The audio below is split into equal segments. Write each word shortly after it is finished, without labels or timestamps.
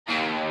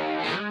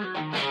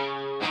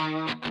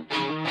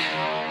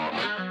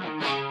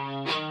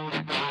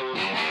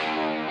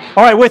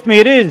All right, with me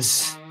it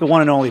is the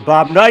one and only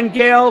Bob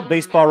Nightengale,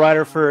 baseball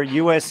writer for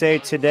USA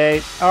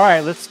Today. All right,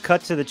 let's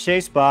cut to the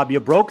chase, Bob.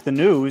 You broke the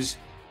news.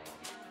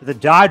 The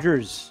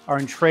Dodgers are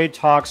in trade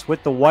talks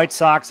with the White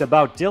Sox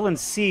about Dylan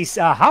Cease.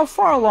 How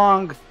far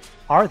along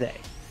are they?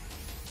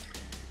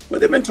 Well,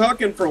 they've been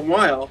talking for a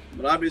while,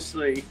 but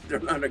obviously they're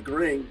not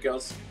agreeing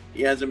because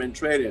he hasn't been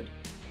traded.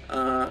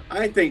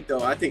 I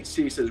think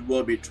Cease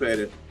will be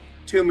traded.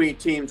 Too many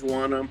teams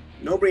want him.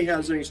 Nobody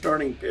has any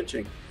starting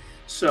pitching.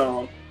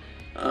 So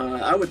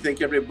I would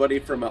think everybody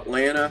from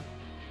Atlanta,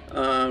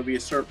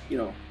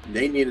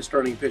 they need a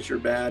starting pitcher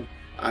bad.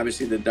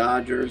 Obviously the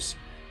Dodgers.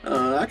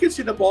 I could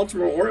see the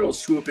Baltimore Orioles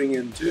swooping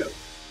in too.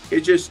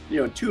 It's just,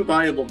 too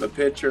valuable of a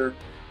pitcher,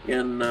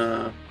 and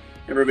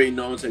everybody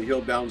knows that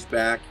he'll bounce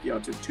back, to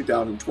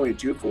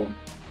 2022 for him.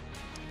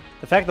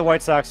 The fact the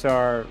White Sox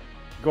are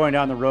going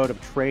down the road of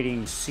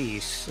trading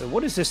Cease, what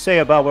does this say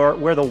about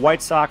where the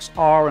White Sox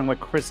are and what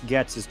Chris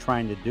Getz is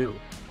trying to do?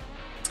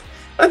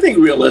 I think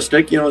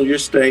realistic,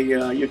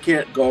 you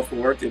can't go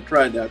for it. They've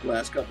tried that the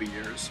last couple of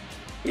years,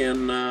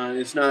 and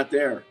it's not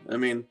there. I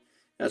mean,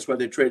 that's why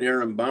they trade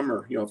Aaron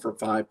Bummer, for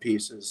 5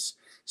 pieces.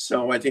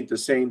 So I think the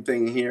same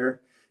thing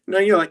here.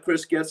 Like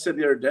Chris Getz said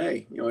the other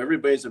day,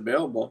 everybody's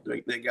available.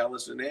 They got to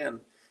listen in.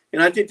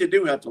 And I think they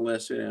do have to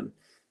listen in.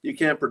 You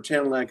can't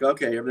pretend like,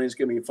 okay, everything's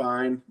going to be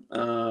fine.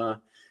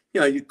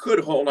 You could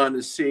hold on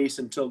to Cease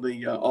until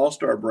the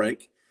All-Star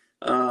break.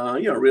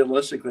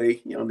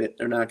 Realistically,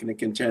 they're not going to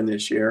contend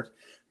this year.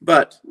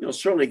 But you'll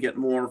certainly get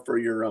more for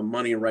your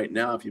money right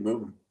now if you move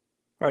them.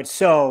 All right,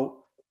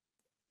 so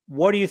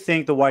what do you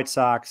think the White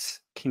Sox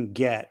can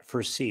get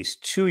for Cease?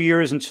 2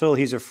 years until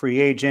he's a free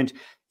agent.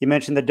 You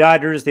mentioned the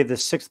Dodgers. They have the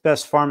 6th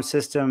best farm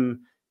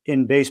system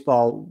in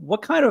baseball.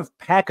 What kind of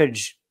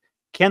package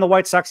can the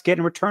White Sox get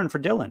in return for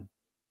Dylan?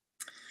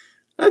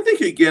 I think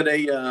you get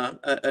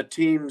a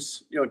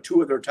team's,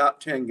 2 of their top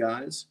 10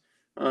 guys.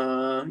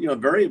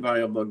 Very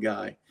valuable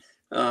guy.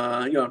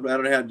 I'd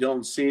rather have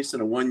Dylan Cease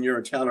than a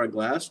 1-year Tyler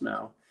Glass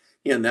now,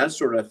 and that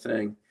sort of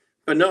thing.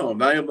 But no, a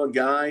valuable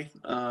guy.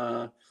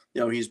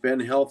 He's been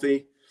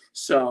healthy.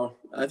 So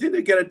I think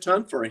they get a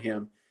ton for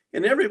him.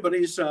 And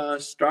everybody's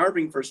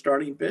starving for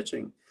starting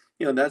pitching.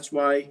 That's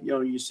why,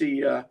 you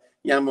see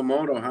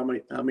Yamamoto,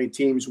 how many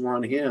teams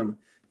want him.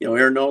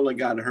 Aaron Nola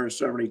got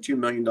 $172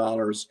 million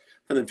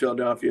from the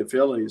Philadelphia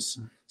Phillies.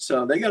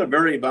 So they got a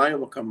very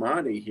valuable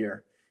commodity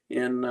here.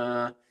 And,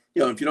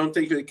 if you don't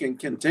think they can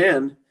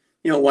contend,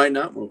 why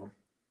not move them?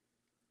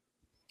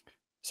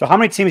 So how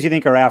many teams do you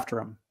think are after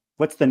him?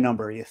 What's the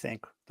number, you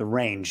think, the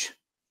range?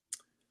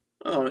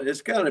 Oh,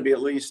 it's got to be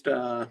at least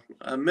a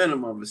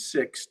minimum of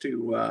 6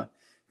 to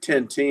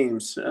 10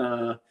 teams.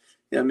 So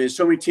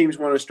many teams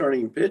want to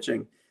starting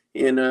pitching.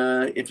 And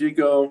if you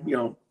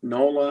go,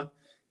 Nola,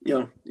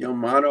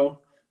 Motto,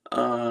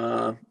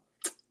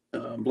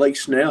 Blake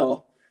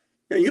Snell,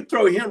 you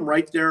throw him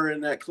right there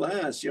in that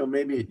class,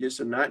 maybe just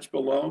a notch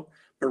below,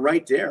 but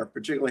right there,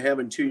 particularly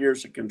having 2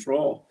 years of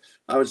control.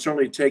 I would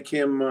certainly take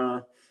him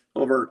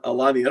over a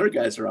lot of the other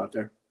guys that are out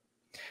there.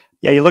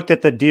 Yeah, you looked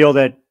at the deal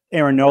that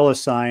Aaron Nola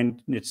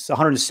signed. It's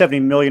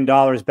 $170 million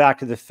back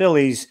to the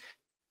Phillies.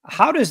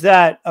 How does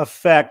that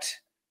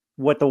affect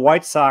what the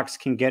White Sox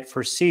can get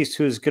for Cease,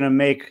 who's going to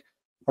make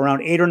around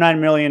 $8 or $9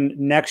 million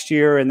next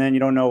year, and then you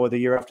don't know what the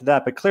year after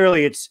that. But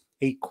clearly, it's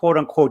a quote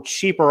unquote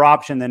cheaper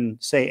option than,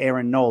 say,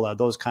 Aaron Nola,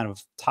 those kind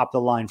of top of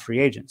the line free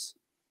agents.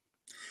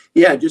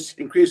 Yeah, it just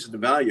increases the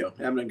value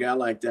having a guy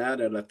like that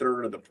at a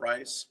third of the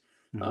price.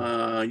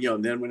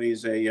 Then when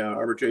he's a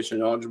arbitration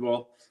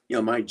eligible,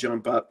 might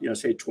jump up,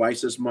 say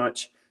twice as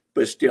much,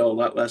 but still a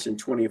lot less than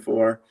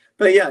 24.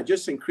 But yeah, it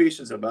just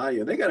increases the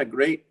value. They got a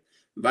great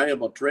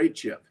valuable trade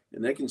chip,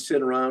 and they can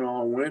sit around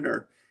all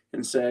winter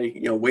and say,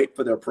 wait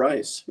for their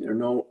price.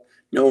 No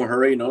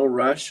hurry, no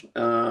rush.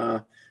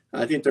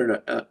 I think they're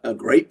in a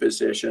great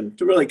position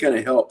to really kind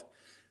of help.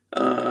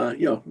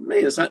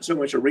 Maybe it's not so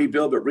much a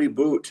rebuild, but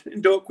reboot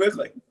and do it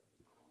quickly.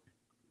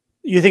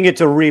 You think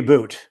it's a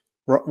reboot?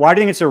 Why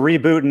do you think it's a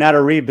reboot and not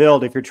a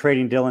rebuild if you're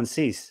trading Dylan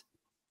Cease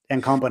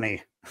and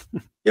company?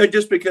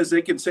 Just because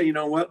they can say, you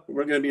know what,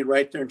 we're going to be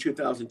right there in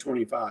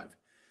 2025.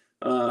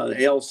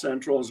 The AL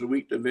Central is a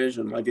weak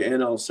division, like the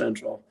NL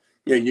Central.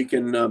 You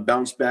can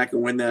bounce back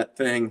and win that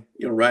thing,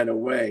 right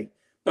away.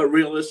 But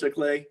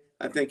realistically,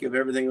 I think if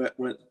everything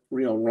went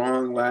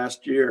wrong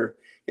last year,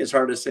 it's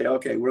hard to say,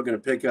 okay, we're going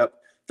to pick up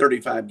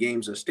 35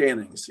 games of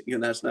standings.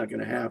 That's not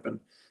going to happen.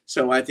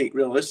 So I think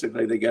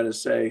realistically, they got to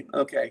say,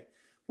 okay,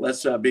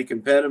 let's be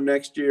competitive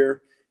next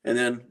year, and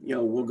then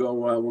we'll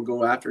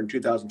go after in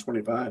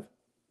 2025.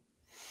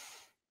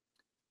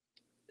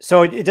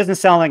 So it doesn't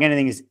sound like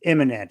anything is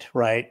imminent,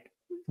 right?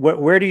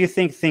 Where do you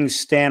think things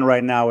stand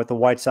right now with the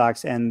White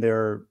Sox and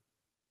their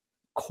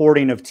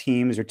courting of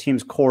teams, or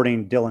teams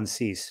courting Dylan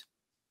Cease?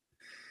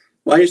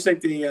 Well, I just think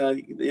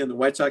the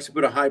White Sox have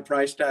put a high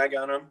price tag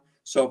on him.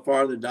 So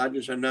far, the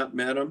Dodgers have not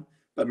met him.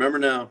 But remember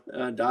now,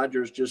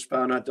 Dodgers just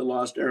found out they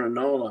lost Aaron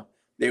Nola.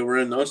 They were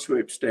in those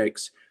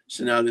sweepstakes.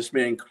 So now this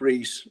may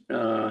increase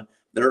their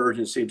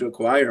urgency to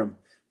acquire him,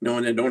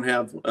 knowing they don't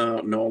have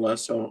Nola.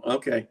 So,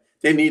 okay,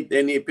 They need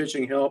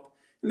pitching help,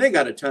 and they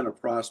got a ton of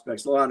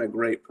prospects, a lot of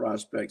great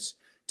prospects,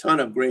 ton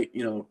of great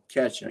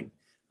catching.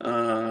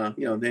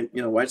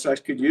 White Sox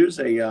could use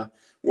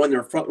one of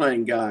their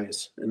frontline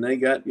guys, and they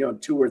got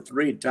 2 or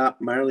 3 top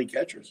minor league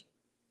catchers.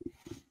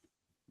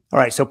 All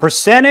right, so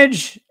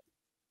percentage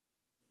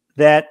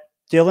that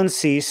Dylan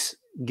Cease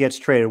gets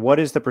traded. What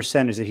is the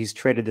percentage that he's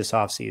traded this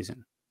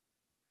offseason?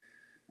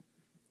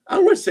 I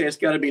would say it's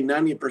got to be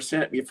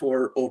 90%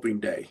 before opening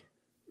day.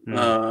 You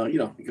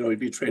can always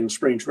be trading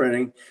spring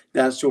training,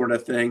 that sort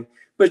of thing.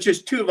 But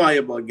just too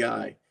valuable a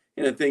guy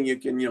and a thing you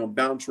can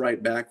bounce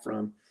right back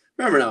from.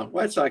 Remember now,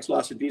 White Sox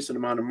lost a decent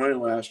amount of money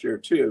last year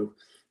too,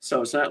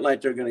 so it's not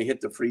like they're going to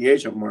hit the free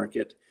agent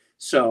market.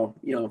 So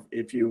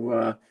if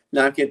you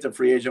not get the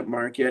free agent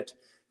market,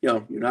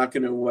 you're not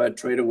going to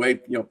trade away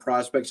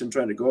prospects and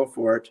try to go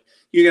for it.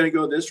 You're going to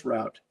go this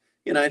route.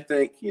 And I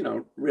think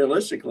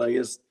realistically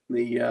is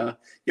the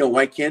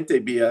why can't they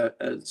be a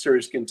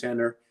serious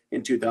contender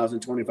in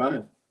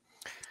 2025?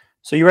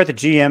 So you were at the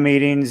GM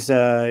meetings.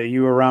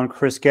 You were around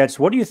Chris Getz.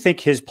 What do you think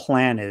his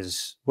plan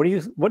is? What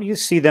do you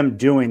see them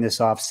doing this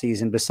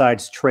offseason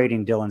besides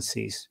trading Dylan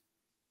Cease?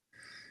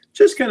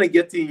 Just kind of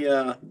get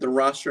the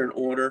roster in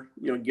order.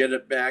 Get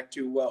it back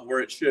to where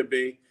it should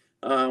be,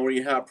 where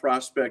you have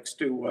prospects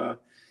to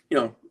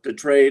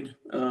trade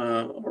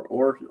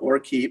or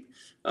keep,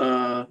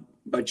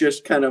 but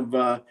just kind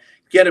of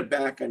get it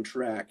back on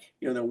track.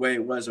 The way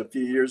it was a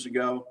few years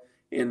ago,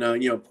 and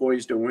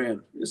poised to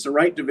win. It's the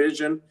right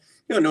division.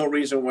 No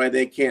reason why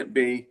they can't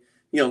be,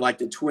 like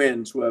the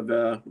Twins, who have,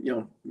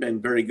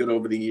 been very good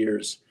over the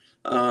years,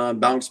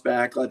 bounce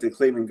back like the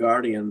Cleveland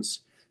Guardians.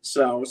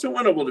 So it's a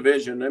winnable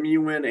division. I mean,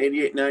 you win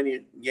 88,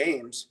 90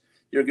 games,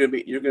 you're going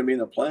to be in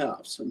the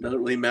playoffs. It doesn't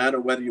really matter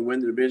whether you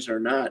win the division or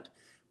not.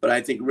 But I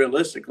think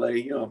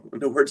realistically, in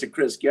the words of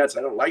Chris Getz,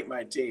 I don't like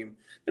my team,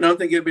 and I don't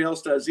think anybody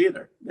else does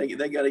either. They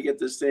got to get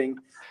this thing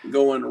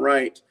going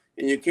right,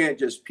 and you can't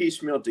just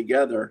piecemeal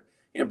together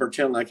and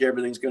pretend like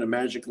everything's going to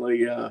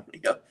magically,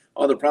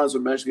 all the problems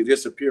will magically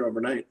disappear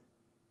overnight.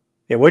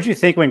 Yeah, what did you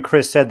think when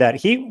Chris said that?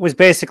 He was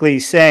basically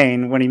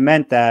saying, when he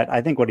meant that,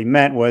 I think what he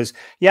meant was,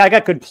 yeah, I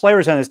got good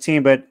players on this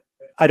team, but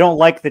I don't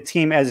like the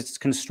team as it's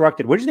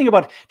constructed. What do you think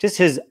about just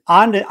his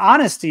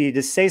honesty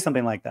to say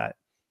something like that?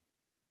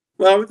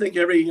 Well, I would think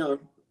every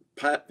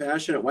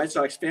passionate White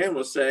Sox fan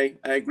will say,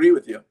 I agree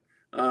with you.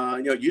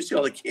 You see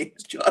all the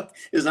games, Chuck.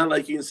 It's not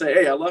like you can say,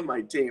 hey, I love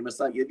my team.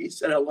 It's like if you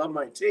said, I love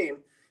my team,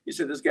 you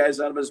said this guy's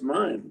out of his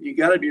mind. You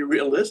got to be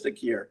realistic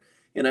here.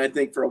 And I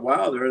think for a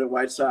while there, the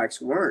White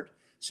Sox weren't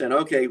saying,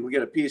 okay, we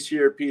get a piece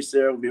here, a piece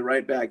there, we'll be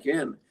right back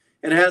in.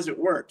 And it hasn't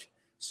worked.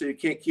 So you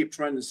can't keep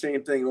trying the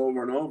same thing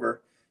over and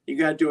over. You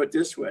got to do it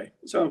this way.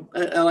 So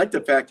I like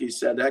the fact he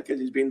said that because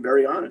he's being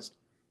very honest.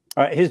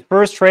 All right, his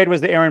first trade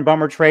was the Aaron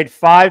Bummer trade,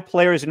 5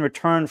 players in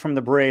return from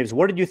the Braves.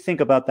 What did you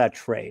think about that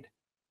trade?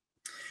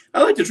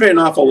 I like the trade an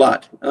awful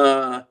lot.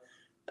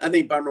 I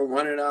think Bummer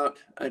wanted out.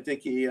 I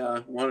think he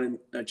wanted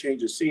a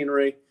change of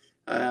scenery.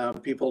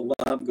 People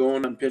love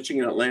going and pitching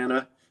in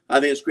Atlanta. I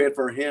think it's great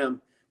for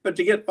him. But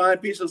to get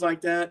 5 pieces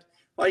like that,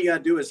 all you got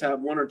to do is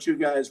have 1 or 2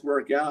 guys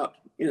work out,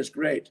 and it's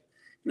great.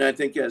 And I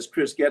think as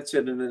Chris Getz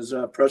said in his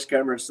press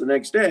conference the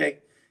next day,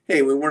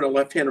 hey, we weren't a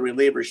left-handed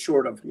reliever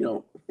short of,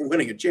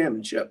 winning a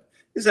championship.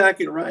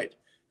 Exactly right.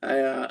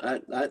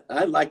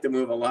 I like the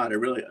move a lot. I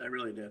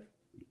really did.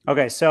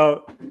 Okay,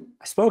 so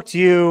I spoke to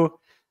you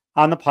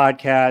on the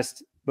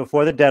podcast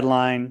before the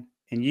deadline,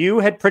 and you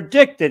had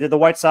predicted that the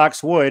White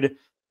Sox would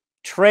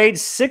trade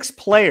 6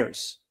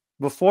 players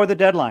before the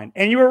deadline.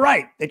 And you were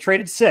right. They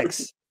traded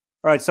 6.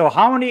 All right, so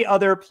how many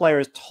other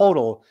players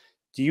total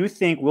do you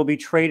think will be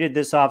traded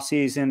this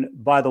offseason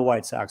by the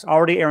White Sox?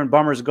 Already Aaron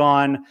Bummer's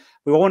gone.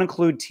 We won't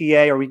include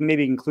TA, or we can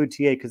maybe include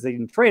TA because they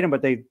didn't trade him,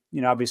 but they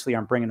obviously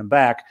aren't bringing him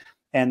back.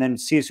 And then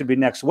Cease would be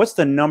next. What's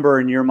the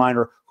number in your mind,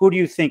 or who do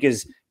you think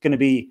is going to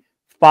be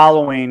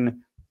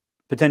following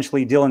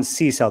potentially Dylan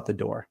Cease out the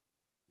door?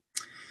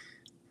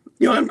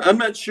 I'm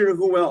not sure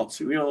who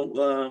else.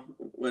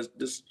 Was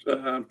this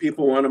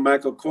people want a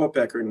Michael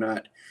Kopech or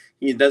not?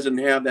 He doesn't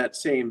have that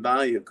same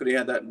value. Could he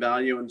have that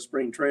value in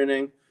spring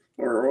training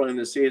or early in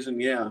the season?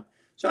 Yeah.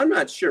 So I'm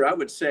not sure. I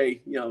would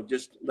say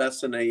just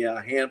less than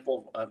a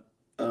handful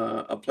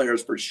of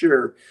players for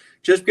sure,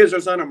 just because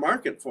there's not a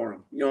market for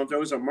them. If there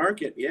was a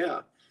market, yeah.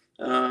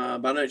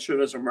 But I'm not sure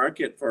there's a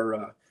market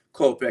for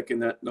Kopech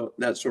and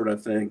that sort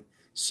of thing.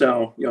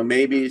 So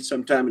maybe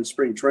sometime in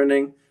spring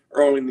training,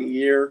 early in the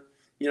year.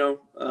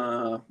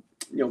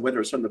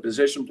 Whether it's some of the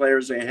position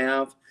players they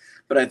have.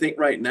 But I think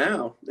right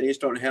now they just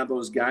don't have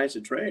those guys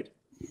to trade.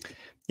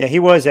 Yeah, he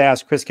was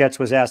asked, Chris Getz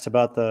was asked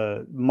about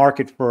the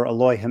market for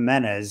Eloy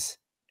Jimenez.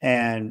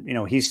 And,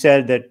 he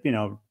said that,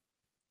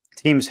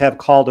 teams have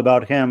called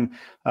about him.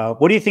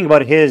 What do you think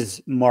about his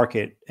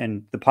market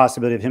and the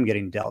possibility of him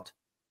getting dealt?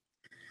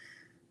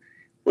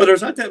 Well,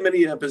 there's not that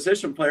many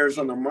position players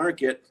on the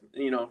market,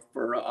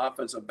 for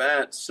offensive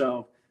bats.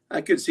 So I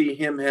could see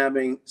him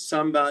having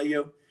some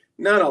value.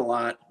 Not a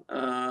lot.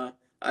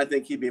 I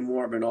think he'd be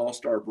more of an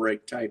all-star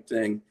break type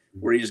thing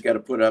where he's got to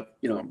put up,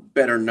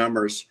 better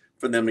numbers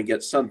for them to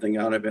get something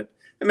out of it.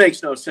 It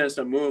makes no sense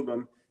to move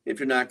them if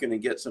you're not going to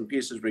get some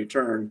pieces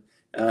returned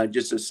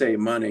just to save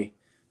money.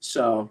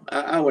 So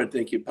I would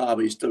think he'd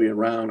probably still be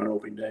around on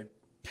opening day.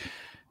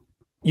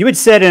 You had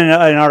said in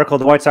an article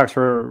the White Sox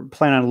were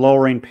planning on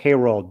lowering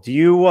payroll. Do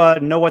you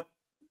know what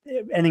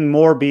anything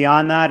more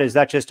beyond that? Is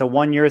that just a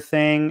 1-year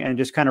thing and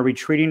just kind of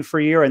retreating for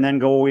a year and then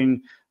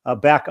going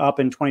back up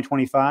in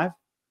 2025?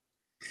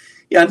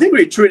 Yeah, I think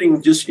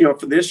retreating just,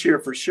 for this year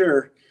for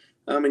sure.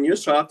 You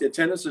saw the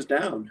attendance is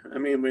down. I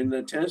mean, when the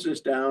attendance is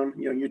down,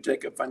 you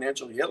take a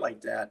financial hit like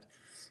that.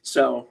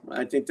 So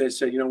I think they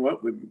said, you know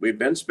what, we've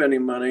been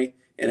spending money.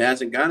 It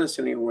hasn't gotten us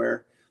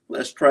anywhere.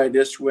 Let's try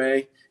this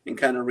way and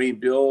kind of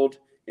rebuild.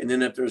 And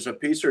then if there's a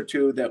piece or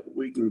two that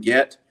we can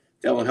get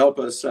that will help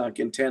us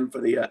contend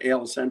for the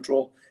AL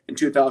Central in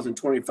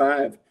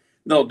 2025,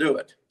 they'll do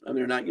it. I mean,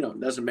 they're not, it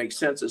doesn't make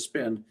sense to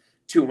spend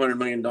 $200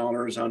 million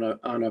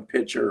on a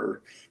pitcher,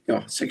 or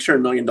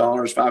 $600 million,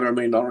 $500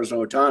 million on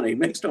Ohtani. It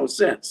makes no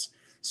sense.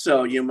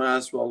 So you might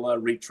as well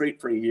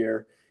retreat for a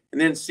year and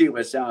then see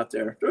what's out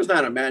there. There's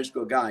not a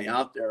magical guy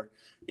out there,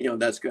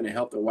 that's going to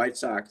help the White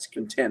Sox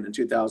contend in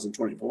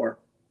 2024.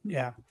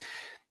 Yeah.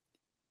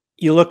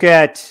 You look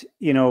at,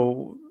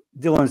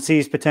 Dylan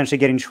Cease potentially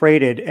getting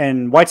traded,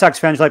 and White Sox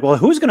fans are like, well,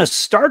 who's going to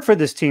start for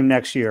this team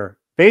next year?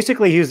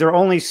 Basically, he's their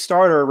only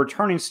starter,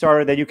 returning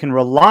starter that you can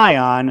rely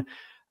on.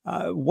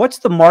 What's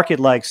the market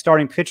like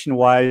starting pitching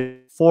wise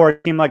for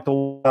a team like the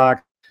White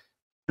Sox?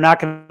 They're not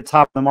going to be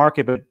top of the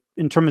market, but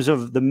in terms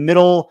of the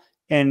middle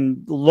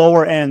and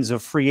lower ends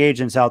of free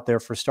agents out there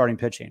for starting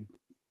pitching.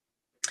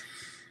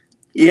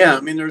 Yeah,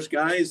 I mean, there's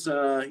guys,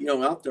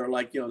 out there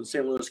like, the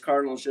St. Louis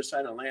Cardinals just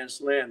signed a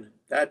Lance Lynn,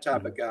 that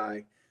type of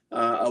guy.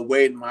 A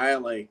Wade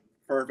Miley,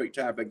 perfect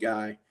type of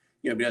guy.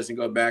 He doesn't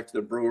go back to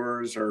the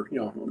Brewers or,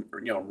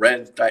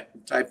 Red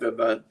type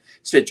of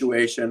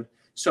situation.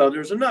 So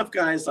there's enough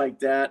guys like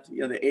that,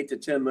 the $8 to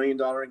 $10 million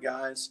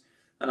guys.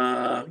 They're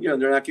not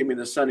going to be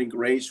the Sonny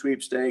Gray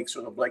sweepstakes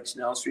or the Blake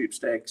Snell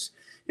sweepstakes.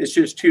 It's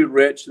just too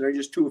rich. They're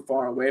just too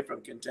far away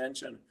from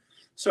contention.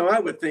 So I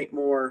would think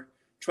more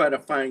try to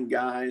find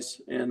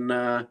guys and,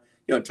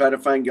 try to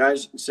find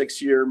guys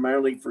 6-year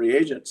minor league free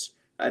agents.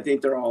 I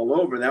think they're all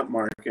over that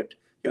market,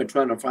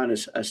 trying to find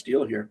a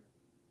steal here.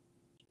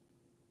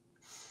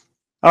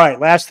 All right,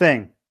 last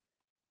thing.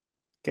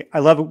 Okay, I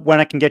love it when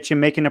I can get you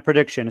making a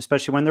prediction,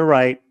 especially when they're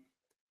right.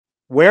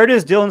 Where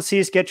does Dylan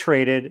Cease get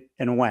traded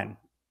and when?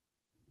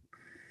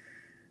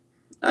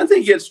 I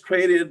think it's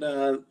traded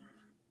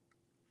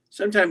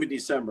sometime in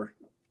December.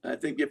 I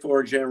think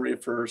before January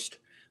 1st.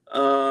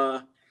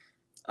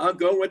 I'll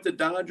go with the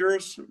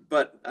Dodgers,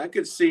 but I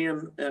could see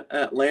him at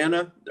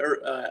Atlanta.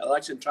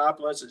 Alexis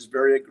Topoulos is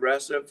very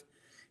aggressive,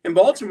 and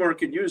Baltimore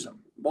could use him.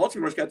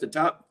 Baltimore's got the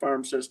top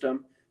farm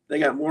system. They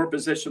got more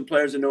position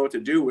players to know what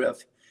to do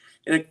with,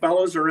 and it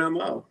follows their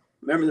MO.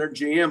 Remember, their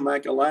GM,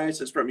 Mike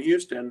Elias, is from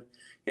Houston,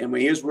 and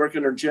when he was working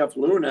under Jeff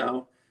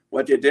Luhnow,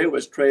 what they did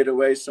was trade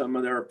away some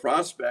of their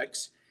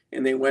prospects,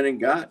 and they went and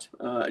got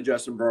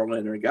Justin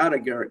Verlander, got a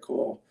Garrett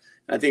Cole.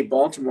 I think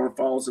Baltimore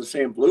follows the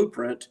same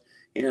blueprint.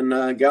 And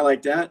a guy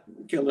like that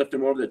can lift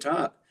them over the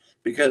top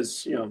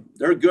because,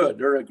 they're good.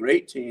 They're a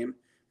great team,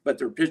 but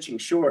they're pitching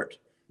short.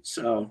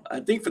 So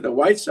I think for the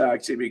White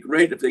Sox, it'd be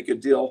great if they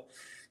could do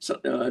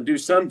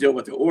some deal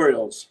with the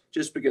Orioles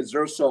just because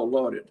they're so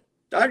loaded.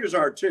 Dodgers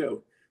are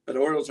too, but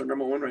the Orioles are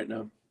number one right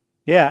now.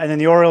 Yeah, and then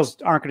the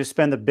Orioles aren't going to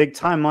spend the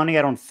big-time money,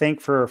 I don't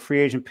think, for a free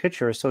agent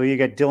pitcher. So you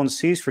get Dylan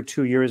Cease for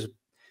 2 years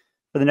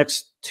for the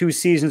next 2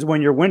 seasons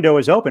when your window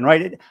is open,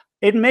 right?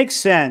 It makes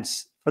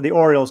sense for the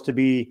Orioles to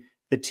be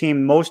the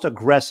team most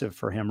aggressive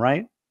for him,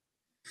 right?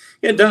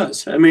 It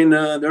does. I mean,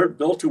 they're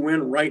built to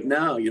win right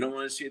now. You don't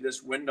want to see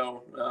this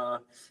window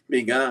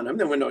be gone. I mean,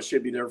 the window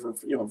should be there for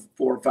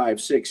 4,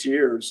 5, 6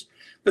 years,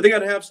 but they got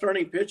to have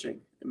starting pitching.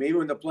 I mean,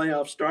 when the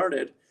playoffs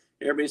started,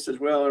 everybody says,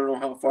 "Well, I don't know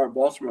how far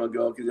Baltimore will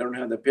go because they don't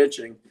have the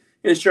pitching."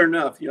 And sure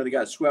enough, they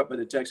got swept by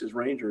the Texas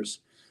Rangers.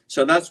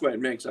 So that's why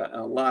it makes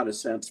a lot of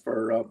sense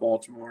for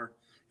Baltimore.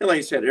 And like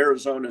I said,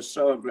 Arizona is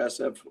so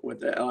aggressive with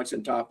the Alex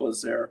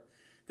Anthopoulos there.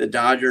 The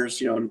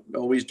Dodgers,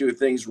 always do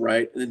things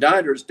right. And the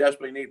Dodgers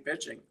desperately need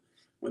pitching.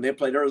 When they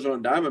played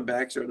Arizona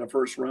Diamondbacks in the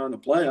first round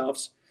of the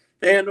playoffs,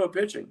 they had no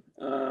pitching.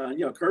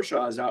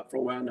 Kershaw is out for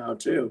a while now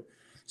too.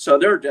 So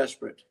they're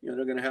desperate.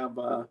 They're going to have,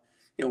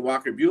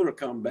 Walker Buehler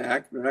come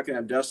back. They're not going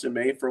to have Dustin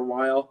May for a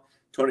while.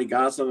 Tony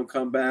Gonsolin will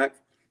come back.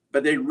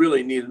 But they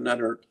really need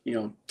another,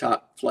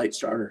 top flight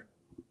starter.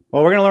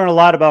 Well, we're going to learn a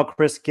lot about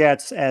Chris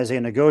Getz as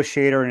a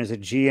negotiator and as a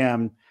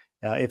GM.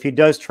 If he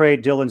does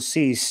trade Dylan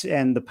Cease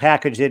and the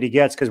package that he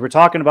gets, because we're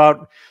talking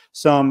about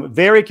some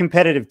very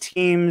competitive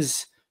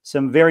teams,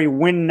 some very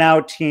win-now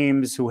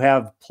teams who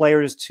have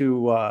players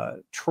to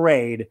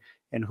trade,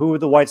 and who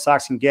the White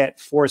Sox can get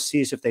for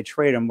Cease if they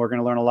trade him. We're going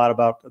to learn a lot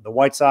about the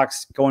White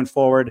Sox going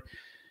forward,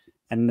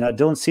 and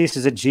Dylan Cease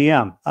is a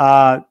GM.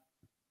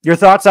 Your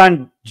thoughts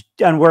on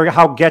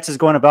how Getz is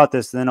going about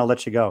this, and then I'll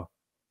let you go.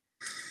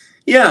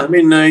 Yeah, I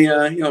mean,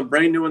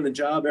 brand new in the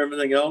job,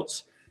 everything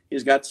else.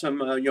 He's got some,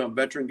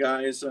 veteran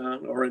guys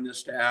who are in the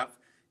staff.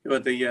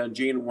 with the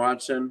Gene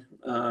Watson.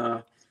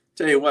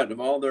 Tell you what, of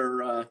all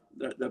their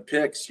the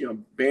picks,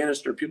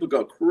 Bannister, people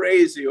go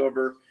crazy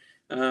over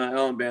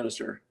Alan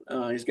Bannister.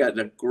 He's got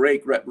a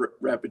great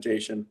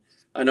reputation.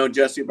 I know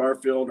Jesse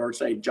Barfield, or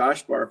say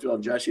Josh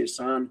Barfield, Jesse's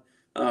son,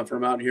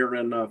 from out here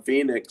in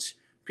Phoenix.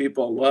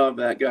 People love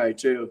that guy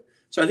too.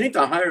 So I think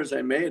the hires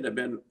they made have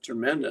been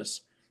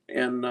tremendous,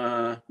 and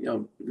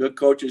good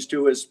coaches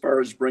too, as far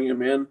as bringing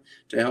them in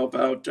to help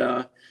out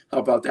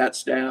that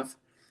staff.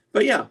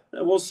 But yeah,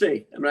 we'll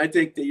see. I mean, I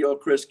think that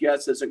Chris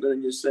Getz isn't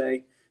going to just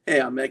say, "Hey,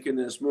 I'm making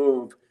this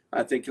move."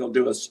 I think he'll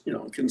do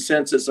a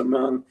consensus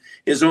among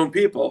his own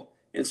people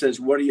and says,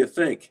 "What do you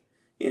think?"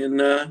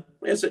 And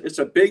it's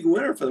a big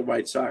winner for the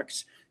White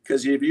Sox,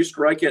 because if you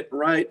strike it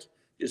right,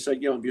 just like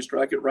if you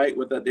strike it right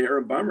with the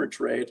Aaron Bummer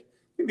trade,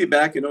 you'll be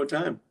back in no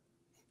time.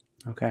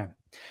 Okay,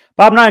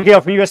 Bob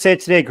Nightengale from USA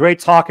Today. Great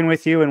talking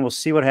with you, and we'll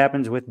see what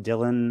happens with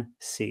Dylan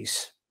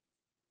Cease.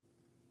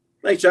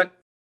 Thanks, Chuck.